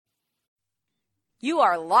You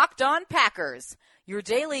are Locked On Packers, your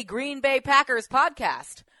daily Green Bay Packers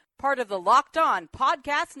podcast, part of the Locked On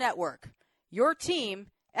Podcast Network, your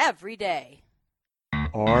team every day.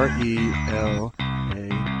 RELAX.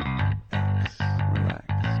 Relax.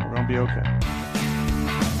 We're going to be okay.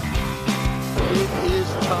 It is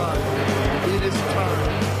time. It is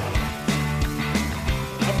time.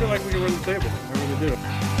 I feel like we can run the table. I really do.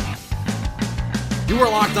 You are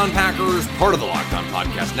Locked On Packers, part of the Locked On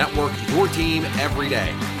Podcast Network, your team every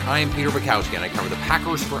day. I am Peter Bukowski, and I cover the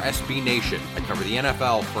Packers for SB Nation. I cover the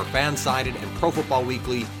NFL for Fansided and Pro Football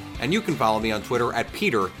Weekly, and you can follow me on Twitter at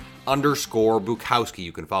Peter_Bukowski.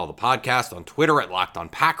 You can follow the podcast on Twitter at Locked On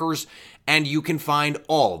Packers, and you can find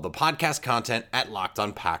all of the podcast content at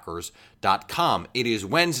LockedOnPackers.com. It is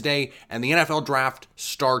Wednesday, and the NFL Draft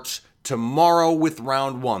starts tomorrow with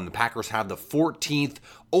round one. The Packers have the 14th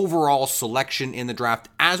overall selection in the draft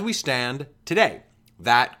as we stand today.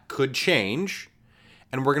 That could change,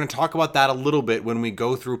 and we're going to talk about that a little bit when we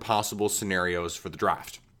go through possible scenarios for the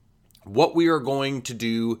draft. What we are going to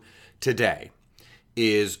do today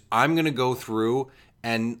is I'm going to go through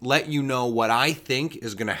and let you know what I think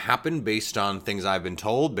is going to happen based on things I've been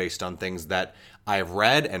told, based on things that I've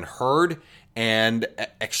read and heard and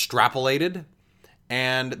extrapolated.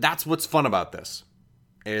 And that's what's fun about this,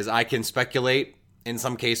 is I can speculate in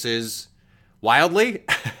some cases wildly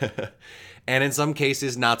and in some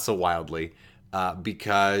cases not so wildly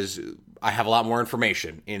because I have a lot more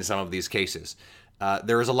information in some of these cases.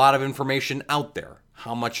 There is a lot of information out there.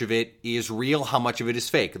 How much of it is real? How much of it is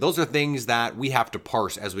fake? Those are things that we have to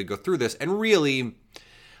parse as we go through this. And really,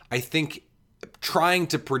 I think trying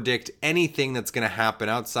to predict anything that's going to happen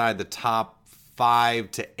outside the top 5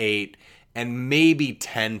 to 8 and maybe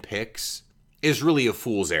 10 picks is really a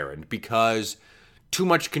fool's errand, because too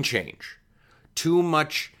much can change. Too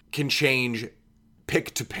much can change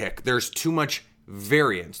pick to pick. There's too much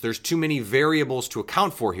variance. There's too many variables to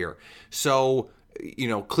account for here. So,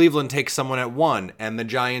 Cleveland takes someone at 1 and the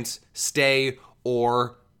Giants stay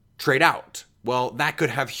or trade out. Well, that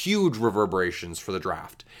could have huge reverberations for the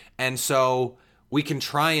draft. And so we can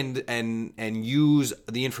try and use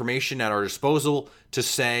the information at our disposal to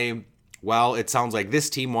say, well, it sounds like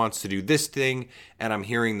this team wants to do this thing, and I'm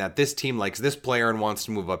hearing that this team likes this player and wants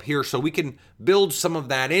to move up here. So we can build some of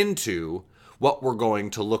that into what we're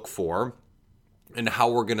going to look for and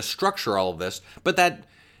how we're going to structure all of this. But that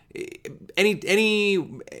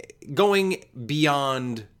any going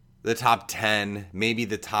beyond the top 10, maybe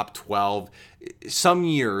the top 12, some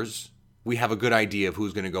years we have a good idea of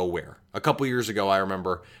who's going to go where. A couple years ago, I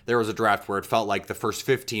remember there was a draft where it felt like the first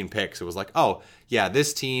 15 picks, it was like, oh yeah,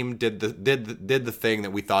 this team did the thing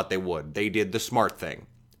that we thought they would. They did the smart thing,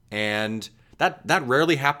 and that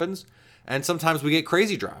rarely happens. And sometimes we get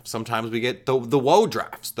crazy drafts. Sometimes we get the whoa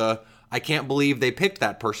drafts. I can't believe they picked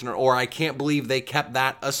that person, or I can't believe they kept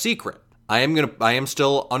that a secret. I am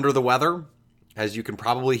still under the weather, as you can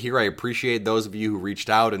probably hear. I appreciate those of you who reached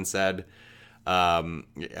out and said,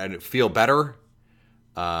 I feel better.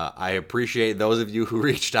 I appreciate those of you who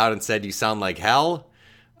reached out and said you sound like hell.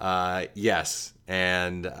 Yes,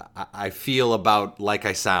 and I feel about like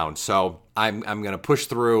I sound. So I'm going to push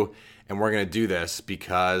through, and we're going to do this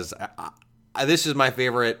because this is my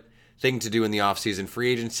favorite thing to do in the offseason.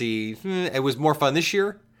 Free agency, it was more fun this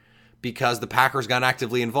year because the Packers got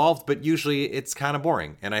actively involved, but usually it's kind of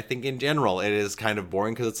boring. And I think in general it is kind of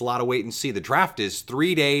boring because it's a lot of wait and see. The draft is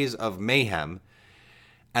 3 days of mayhem,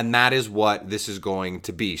 and that is what this is going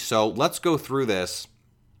to be. So let's go through this,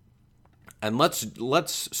 and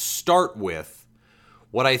let's start with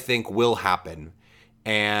what I think will happen.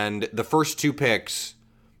 And the first 2 picks,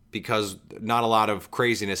 because not a lot of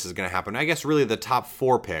craziness is going to happen. I guess really the top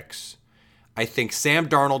 4 picks. I think Sam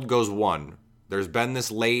Darnold goes 1. There's been this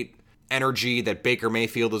late energy that Baker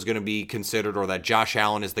Mayfield is going to be considered, or that Josh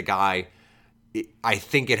Allen is the guy. I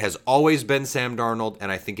think it has always been Sam Darnold,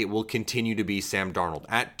 and I think it will continue to be Sam Darnold.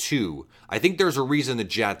 At 2, I think there's a reason the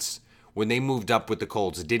Jets, when they moved up with the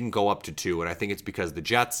Colts, didn't go up to 2, and I think it's because the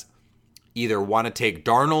Jets either want to take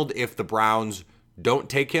Darnold if the Browns don't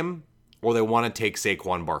take him, or they want to take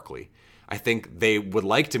Saquon Barkley. I think they would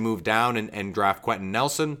like to move down and draft Quentin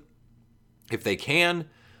Nelson if they can,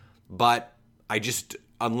 but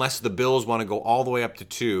unless the Bills want to go all the way up to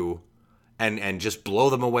 2 and just blow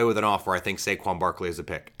them away with an offer, I think Saquon Barkley is a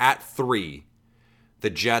pick. At 3, the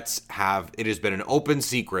Jets it has been an open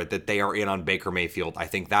secret that they are in on Baker Mayfield. I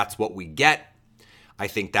think that's what we get. I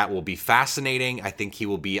think that will be fascinating. I think he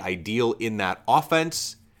will be ideal in that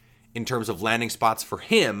offense in terms of landing spots for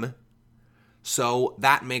him. So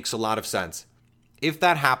that makes a lot of sense. If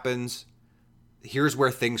that happens, here's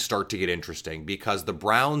where things start to get interesting, because the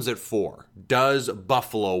Browns at 4. Does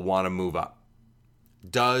Buffalo want to move up?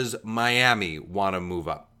 Does Miami want to move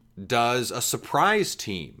up? Does a surprise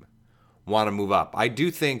team want to move up? I do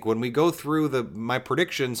think when we go through my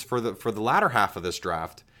predictions for the latter half of this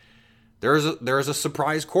draft, there's a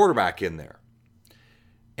surprise quarterback in there.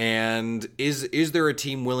 And is there a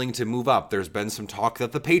team willing to move up? There's been some talk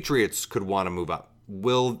that the Patriots could want to move up.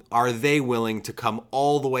 Are they willing to come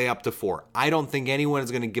all the way up to 4? I don't think anyone is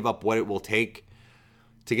going to give up what it will take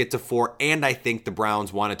to get to 4, and I think the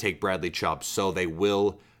Browns want to take Bradley Chubb, so they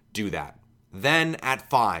will do that. Then at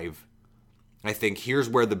 5, I think here's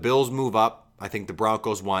where the Bills move up. I think the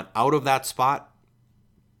Broncos want out of that spot.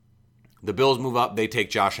 The Bills move up, they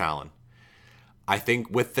take Josh Allen. I think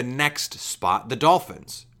with the next spot, the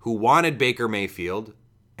Dolphins, who wanted Baker Mayfield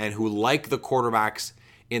and who like the quarterbacks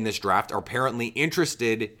in this draft, are apparently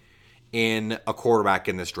interested in a quarterback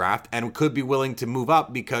in this draft and could be willing to move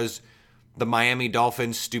up because the Miami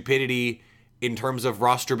Dolphins' stupidity in terms of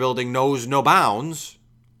roster building knows no bounds.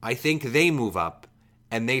 I think they move up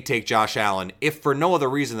and they take Josh Allen, if for no other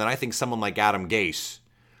reason than I think someone like Adam Gase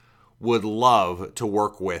would love to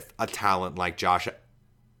work with a talent like Josh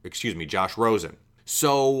Rosen.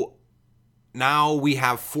 So now we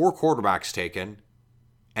have 4 quarterbacks taken,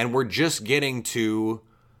 and we're just getting to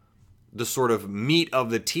the sort of meat of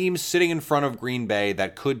the team sitting in front of Green Bay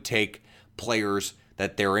that could take players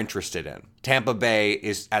that they're interested in. Tampa Bay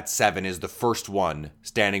is at 7, is the first one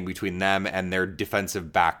standing between them and their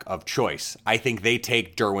defensive back of choice. I think they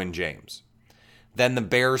take Derwin James. Then the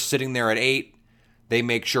Bears sitting there at 8, they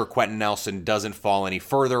make sure Quentin Nelson doesn't fall any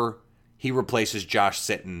further. He replaces Josh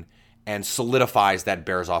Sitton and solidifies that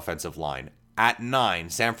Bears offensive line. At 9,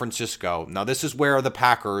 San Francisco. Now this is where the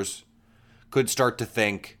Packers could start to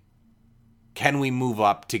think, can we move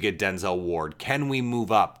up to get Denzel Ward? Can we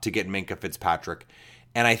move up to get Minkah Fitzpatrick?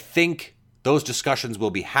 And I think those discussions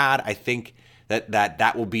will be had. I think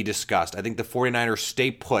that will be discussed. I think the 49ers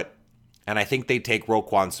stay put, and I think they take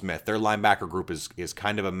Roquan Smith. Their linebacker group is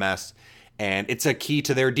kind of a mess, and it's a key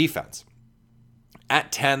to their defense.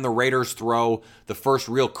 At 10, the Raiders throw the first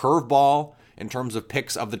real curveball in terms of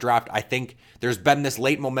picks of the draft. I think there's been this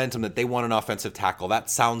late momentum that they want an offensive tackle. That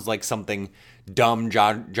sounds like something dumb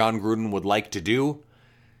John Gruden would like to do.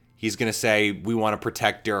 He's going to say, we want to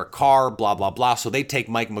protect Derek Carr, blah, blah, blah. So they take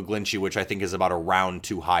Mike McGlinchey, which I think is about a round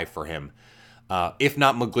too high for him. If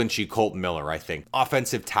not McGlinchey, Colton Miller, I think.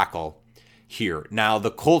 Offensive tackle here. Now,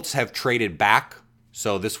 the Colts have traded back.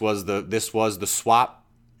 So this was the swap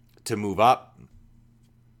to move up.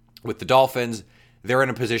 With the Dolphins, they're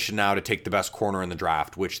in a position now to take the best corner in the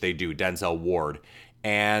draft, which they do, Denzel Ward.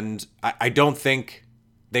 And I don't think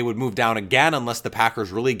they would move down again unless the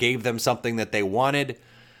Packers really gave them something that they wanted,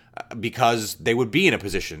 because they would be in a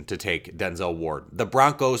position to take Denzel Ward. The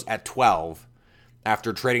Broncos at 12,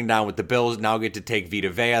 after trading down with the Bills, now get to take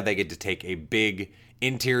Vita Vea. They get to take a big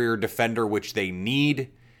interior defender, which they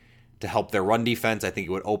need to help their run defense. I think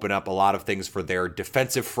it would open up a lot of things for their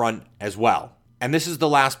defensive front as well. And this is the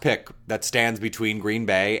last pick that stands between Green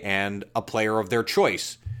Bay and a player of their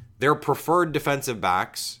choice. Their preferred defensive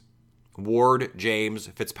backs, Ward, James,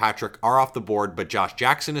 Fitzpatrick, are off the board, but Josh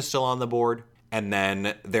Jackson is still on the board. And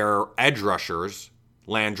then their edge rushers,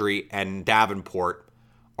 Landry and Davenport,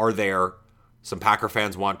 are there. Some Packer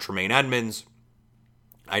fans want Tremaine Edmonds.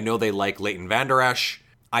 I know they like Leighton Vander Esch.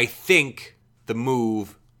 I think the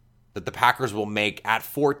move that the Packers will make at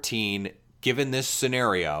 14, given this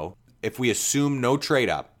scenario, if we assume no trade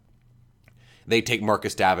up, they take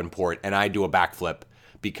Marcus Davenport, and I do a backflip,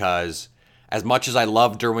 because as much as I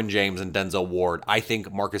love Derwin James and Denzel Ward, I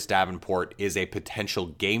think Marcus Davenport is a potential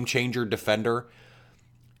game-changer defender.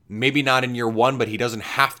 Maybe not in year 1, but he doesn't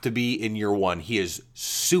have to be in year 1. He is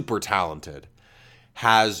super talented,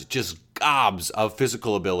 has just gobs of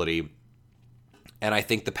physical ability, and I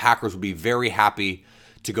think the Packers would be very happy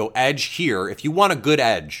to go edge here. If you want a good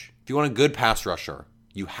edge, if you want a good pass rusher,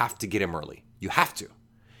 you have to get him early. You have to.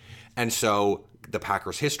 And so the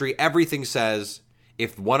Packers' history, everything says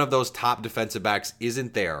if one of those top defensive backs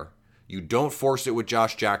isn't there, you don't force it with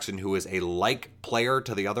Josh Jackson, who is a like player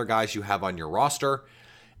to the other guys you have on your roster,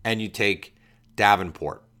 and you take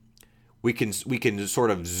Davenport. We can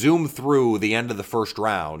sort of zoom through the end of the first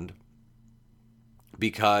round,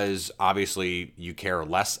 because obviously you care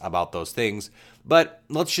less about those things. But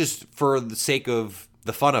let's just, for the sake of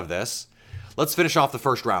the fun of this, let's finish off the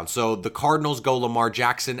first round. So the Cardinals go Lamar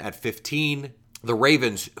Jackson at 15. The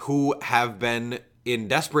Ravens, who have been in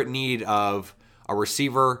desperate need of a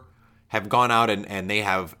receiver, have gone out and they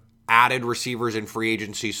have added receivers in free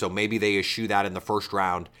agency, so maybe they eschew that in the first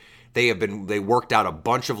round. They worked out a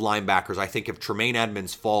bunch of linebackers. I think if Tremaine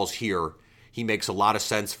Edmunds falls here, he makes a lot of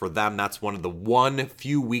sense for them. That's one of the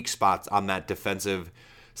few weak spots on that defensive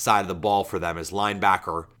side of the ball for them is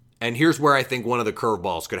linebacker. And here's where I think one of the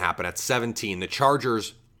curveballs could happen. At 17, the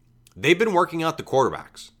Chargers, they've been working out the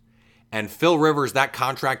quarterbacks. And Phil Rivers, that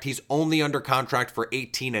contract, he's only under contract for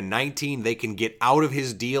 18 and 19. They can get out of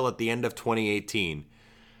his deal at the end of 2018.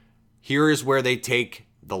 Here is where they take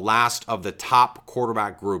the last of the top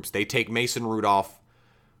quarterback groups. They take Mason Rudolph.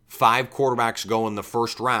 5 quarterbacks go in the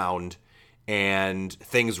first round, and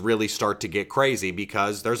things really start to get crazy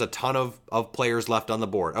because there's a ton of players left on the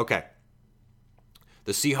board. Okay.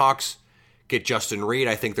 The Seahawks get Justin Reed.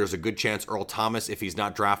 I think there's a good chance Earl Thomas, if he's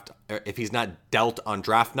not dealt on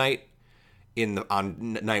draft night,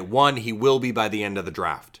 on night 1, he will be by the end of the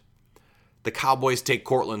draft. The Cowboys take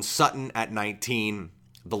Cortland Sutton at 19.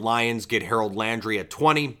 The Lions get Harold Landry at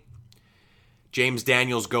 20. James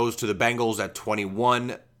Daniels goes to the Bengals at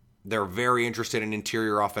 21. They're very interested in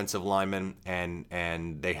interior offensive linemen,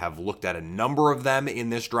 and they have looked at a number of them in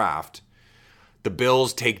this draft. The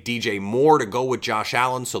Bills take DJ Moore to go with Josh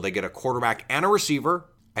Allen, so they get a quarterback and a receiver.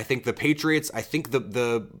 I think the Patriots,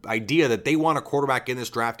 the idea that they want a quarterback in this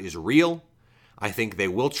draft is real. I think they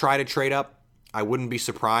will try to trade up. I wouldn't be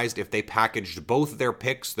surprised if they packaged both their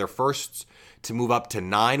picks, their firsts, to move up to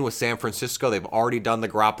 9 with San Francisco. They've already done the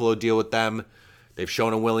Garoppolo deal with them. They've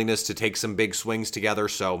shown a willingness to take some big swings together.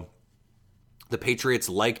 So the Patriots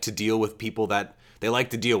like to deal with people that they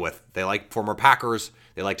like to deal with. They like former Packers.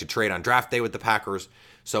 They like to trade on draft day with the Packers.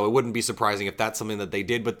 So it wouldn't be surprising if that's something that they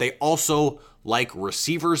did. But they also like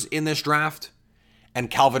receivers in this draft. And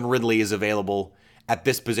Calvin Ridley is available at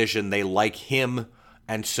this position. They like him.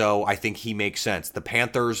 And so I think he makes sense. The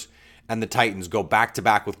Panthers and the Titans go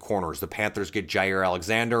back-to-back with corners. The Panthers get Jair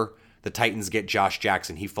Alexander. The Titans get Josh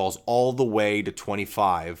Jackson. He falls all the way to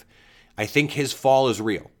 25. I think his fall is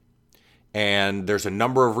real. And there's a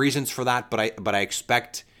number of reasons for that, but I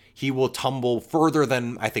expect he will tumble further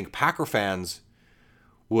than I think Packer fans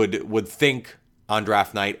would think on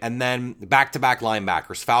draft night. And then back-to-back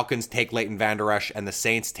linebackers. Falcons take Leighton Vander Esch, and the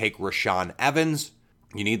Saints take Rashaan Evans.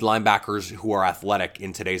 You need linebackers who are athletic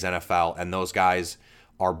in today's NFL, and those guys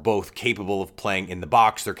are both capable of playing in the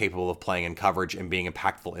box, they're capable of playing in coverage and being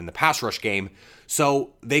impactful in the pass rush game,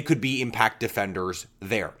 so they could be impact defenders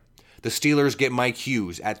there. The Steelers get Mike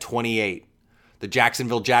Hughes at 28. The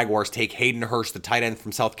Jacksonville Jaguars take Hayden Hurst, the tight end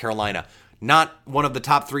from South Carolina. Not one of the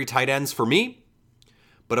top 3 tight ends for me,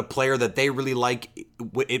 but a player that they really like.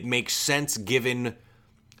 It makes sense given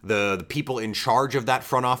the people in charge of that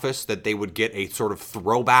front office that they would get a sort of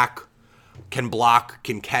throwback, can block,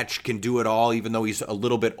 can catch, can do it all, even though he's a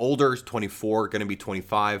little bit older. He's 24, going to be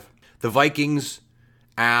 25. The Vikings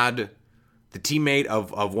add the teammate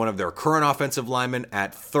of one of their current offensive linemen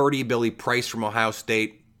at 30, Billy Price from Ohio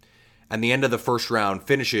State. And the end of the first round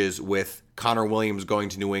finishes with Connor Williams going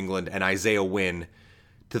to New England and Isaiah Wynn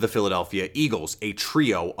to the Philadelphia Eagles. A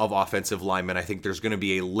trio of offensive linemen. I think there's going to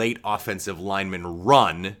be a late offensive lineman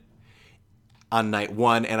run on night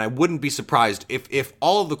 1, and I wouldn't be surprised if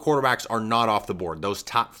all of the quarterbacks are not off the board, those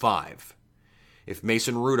top 5. If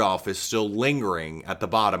Mason Rudolph is still lingering at the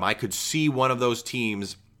bottom, I could see one of those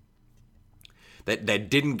teams that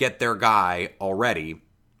didn't get their guy already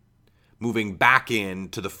moving back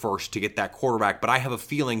into the first to get that quarterback. But I have a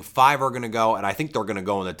feeling 5 are going to go, and I think they're going to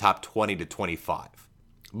go in the top 20 to 25.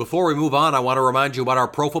 Before we move on, I want to remind you about our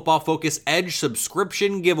Pro Football Focus Edge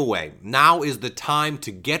subscription giveaway. Now is the time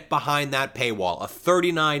to get behind that paywall, a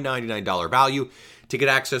 $39.99 value, to get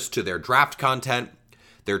access to their draft content,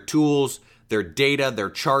 their tools, their data, their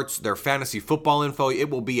charts, their fantasy football info. It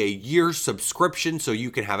will be a year subscription so you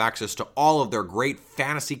can have access to all of their great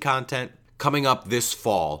fantasy content coming up this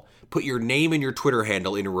fall. Put your name and your Twitter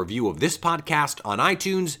handle in a review of this podcast on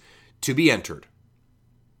iTunes to be entered.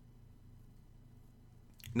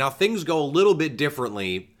 Now, things go a little bit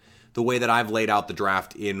differently the way that I've laid out the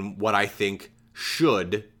draft in what I think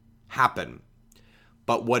should happen.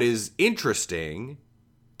 But what is interesting,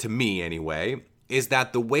 to me anyway, is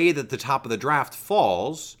that the way that the top of the draft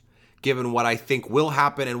falls, given what I think will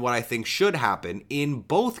happen and what I think should happen, in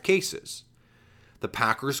both cases, the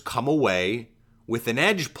Packers come away with an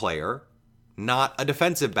edge player, not a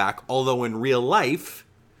defensive back, although in real life,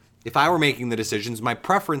 if I were making the decisions, my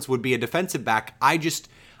preference would be a defensive back.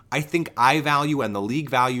 I think I value and the league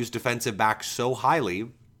values defensive backs so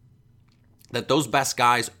highly that those best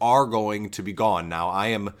guys are going to be gone. Now, I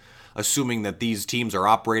am assuming that these teams are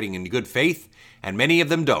operating in good faith, and many of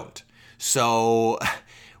them don't. So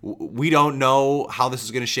we don't know how this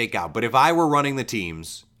is going to shake out. But if I were running the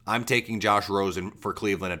teams, I'm taking Josh Rosen for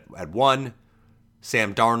Cleveland at 1,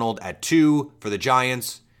 Sam Darnold at 2 for the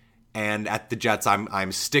Giants. And at the Jets,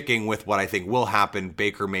 I'm sticking with what I think will happen,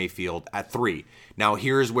 Baker Mayfield at 3. Now,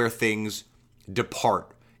 here's where things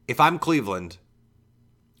depart. If I'm Cleveland,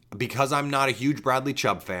 because I'm not a huge Bradley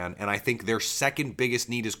Chubb fan, and I think their second biggest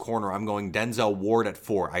need is corner, I'm going Denzel Ward at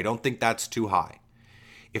 4. I don't think that's too high.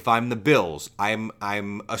 If I'm the Bills,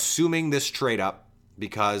 I'm assuming this trade up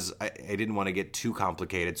because I didn't want to get too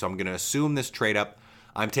complicated, so I'm going to assume this trade up.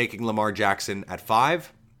 I'm taking Lamar Jackson at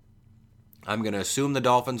 5. I'm going to assume the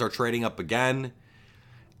Dolphins are trading up again,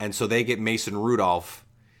 and so they get Mason Rudolph.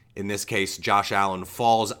 In this case, Josh Allen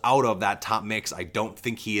falls out of that top mix. I don't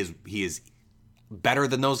think he is better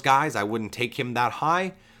than those guys. I wouldn't take him that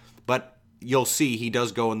high, but you'll see he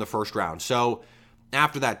does go in the first round. So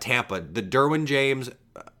after that, Tampa, the Derwin James,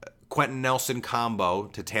 Quentin Nelson combo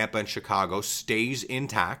to Tampa and Chicago stays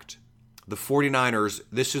intact. The 49ers,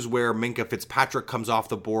 this is where Minkah Fitzpatrick comes off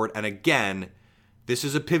the board, and again, this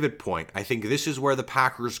is a pivot point. I think this is where the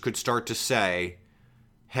Packers could start to say,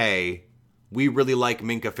 hey, we really like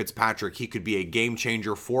Minkah Fitzpatrick. He could be a game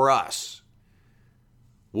changer for us.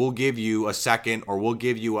 We'll give you a second, or we'll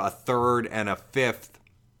give you a third and a fifth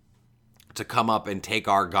to come up and take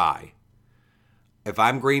our guy. If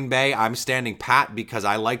I'm Green Bay, I'm standing pat because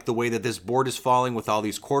I like the way that this board is falling with all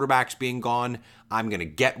these quarterbacks being gone. I'm going to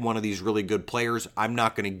get one of these really good players. I'm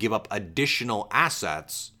not going to give up additional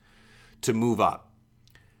assets to move up.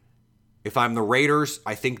 If I'm the Raiders,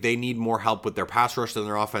 I think they need more help with their pass rush than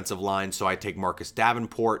their offensive line, so I take Marcus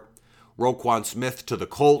Davenport. Roquan Smith to the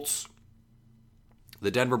Colts.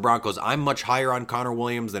 The Denver Broncos, I'm much higher on Connor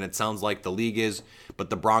Williams than it sounds like the league is,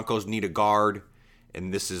 but the Broncos need a guard,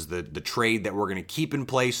 and this is the trade that we're going to keep in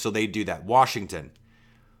place, so they do that. Washington,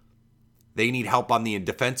 they need help on the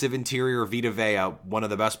defensive interior. Vita Vea, one of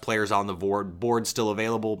the best players on the board still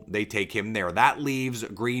available. They take him there. That leaves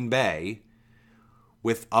Green Bay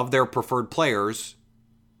with, of their preferred players,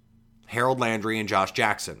 Harold Landry and Josh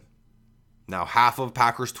Jackson. Now, half of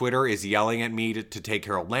Packers Twitter is yelling at me to take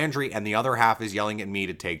Harold Landry, and the other half is yelling at me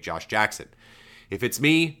to take Josh Jackson. If it's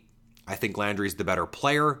me, I think Landry's the better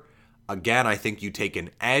player. Again, I think you take an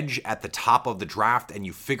edge at the top of the draft and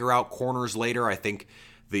you figure out corners later. I think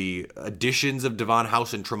the additions of Devon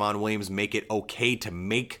House and Tramon Williams make it okay to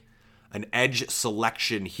make an edge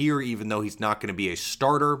selection here, even though he's not going to be a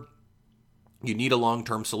starter. You need a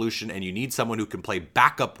long-term solution, and you need someone who can play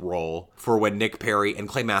backup role for when Nick Perry and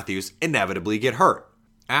Clay Matthews inevitably get hurt.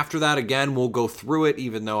 After that, again, we'll go through it,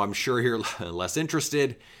 even though I'm sure you're less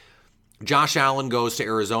interested. Josh Allen goes to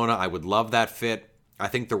Arizona. I would love that fit. I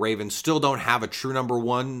think the Ravens still don't have a true number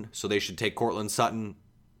 1, so they should take Cortland Sutton.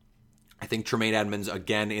 I think Tremaine Edmonds,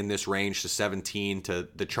 again, in this range to 17 to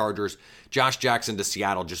the Chargers. Josh Jackson to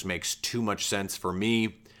Seattle just makes too much sense for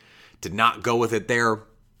me to not go with it there.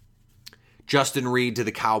 Justin Reed to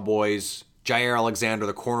the Cowboys. Jair Alexander,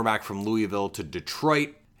 the cornerback from Louisville, to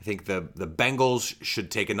Detroit. I think the Bengals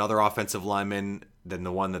should take another offensive lineman than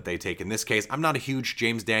the one that they take in this case. I'm not a huge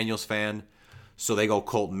James Daniels fan, so they go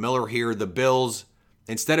Colton Miller here. The Bills,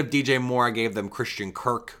 instead of DJ Moore, I gave them Christian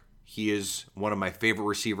Kirk. He is one of my favorite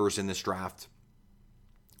receivers in this draft.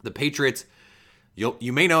 The Patriots,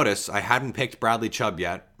 you may notice I hadn't picked Bradley Chubb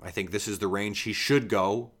yet. I think this is the range he should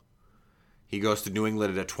go. He goes to New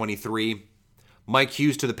England at 23. Mike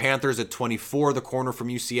Hughes to the Panthers at 24, the corner from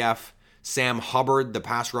UCF. Sam Hubbard, the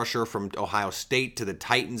pass rusher from Ohio State, to the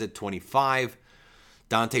Titans at 25.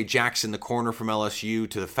 Dante Jackson, the corner from LSU,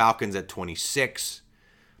 to the Falcons at 26.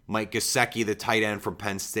 Mike Gesicki, the tight end from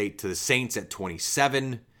Penn State, to the Saints at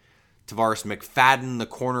 27. Tavares McFadden, the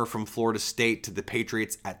corner from Florida State, to the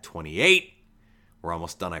Patriots at 28. We're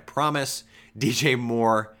almost done, I promise. DJ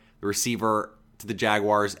Moore, the receiver, to the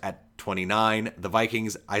Jaguars at 29. The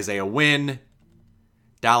Vikings, Isaiah Wynn.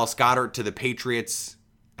 Dallas Goedert to the Patriots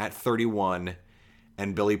at 31.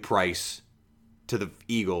 And Billy Price to the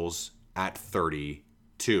Eagles at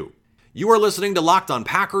 32. You are listening to Locked On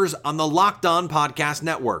Packers on the Locked On Podcast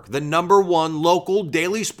Network, the #1 local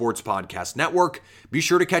daily sports podcast network. Be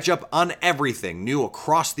sure to catch up on everything new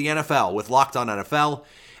across the NFL with Locked On NFL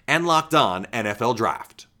and Locked On NFL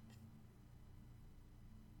Draft.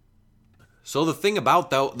 So the thing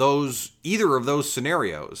about either of those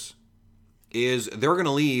scenarios is they're going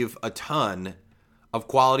to leave a ton of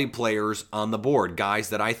quality players on the board, guys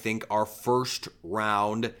that I think are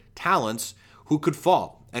first-round talents who could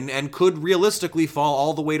fall and could realistically fall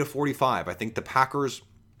all the way to 45. I think the Packers,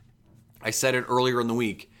 I said it earlier in the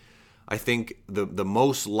week, I think the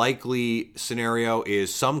most likely scenario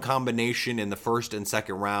is some combination in the first and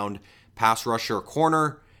second round, pass rusher,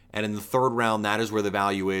 corner, and in the third round, that is where the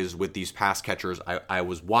value is with these pass catchers I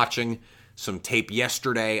was watching. some tape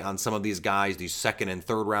yesterday on some of these guys, these second and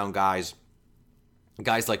third round guys.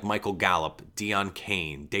 Guys like Michael Gallup, Deion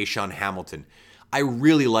Kane, Deshaun Hamilton. I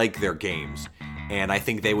really like their games, and I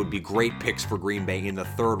think they would be great picks for Green Bay in the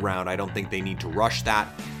third round. I don't think they need to rush that.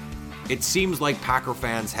 It seems like Packer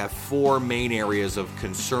fans have four main areas of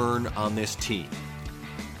concern on this team: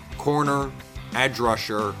 corner, edge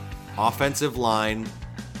rusher, offensive line,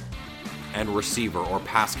 and receiver or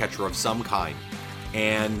pass catcher of some kind.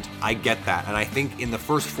 And I get that. And I think in the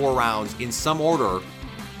first four rounds, in some order,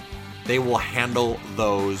 they will handle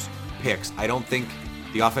those picks. I don't think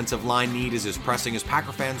the offensive line need is as pressing as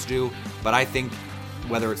Packer fans do, but I think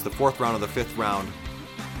whether it's the fourth round or the fifth round,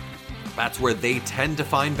 that's where they tend to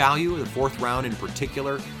find value. The fourth round in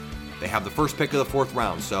particular, they have the first pick of the fourth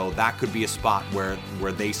round, so that could be a spot where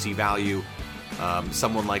they see value.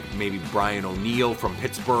 Someone like maybe Brian O'Neill from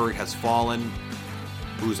Pittsburgh has fallen,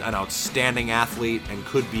 who's an outstanding athlete and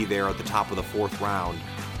could be there at the top of the fourth round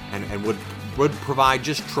and would provide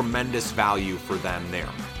just tremendous value for them there.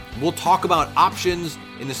 We'll talk about options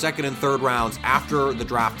in the second and third rounds after the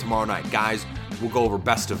draft tomorrow night. Guys, we'll go over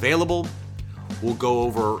best available. We'll go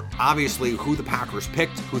over, obviously, who the Packers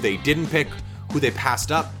picked, who they didn't pick, who they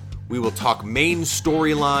passed up. We will talk main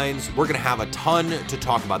storylines. We're going to have a ton to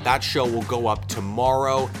talk about. That show will go up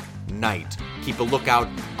tomorrow night. Keep a lookout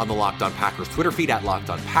on the Locked On Packers Twitter feed at Locked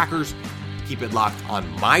On Packers. Keep it locked on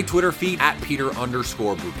my Twitter feed at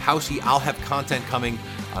Peter_Bukowski. I'll have content coming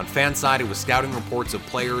on Fansided with scouting reports of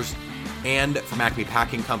players and from Acme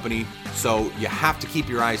Packing Company. So you have to keep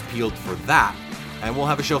your eyes peeled for that. And we'll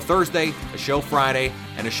have a show Thursday, a show Friday,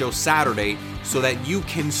 and a show Saturday so that you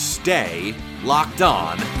can stay locked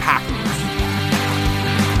on Packers.